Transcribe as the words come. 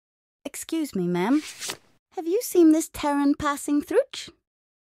Excuse me, ma'am. Have you seen this Terran passing through?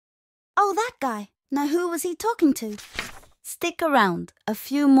 Oh, that guy. Now who was he talking to? Stick around. A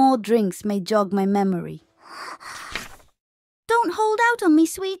few more drinks may jog my memory. Don't hold out on me,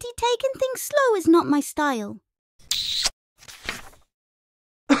 sweetie. Taking things slow is not my style.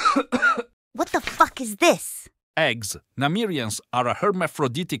 What the fuck is this? Eggs. Namirians are a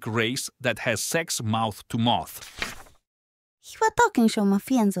hermaphroditic race that has sex mouth to mouth. You are talking show my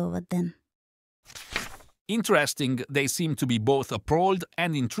fiends over then. Interesting, they seem to be both appalled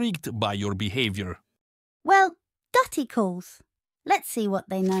and intrigued by your behavior. Well, dirty calls. Let's see what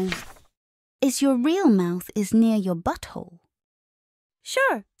they know. Is your real mouth is near your butthole?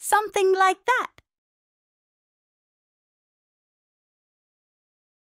 Sure, something like that.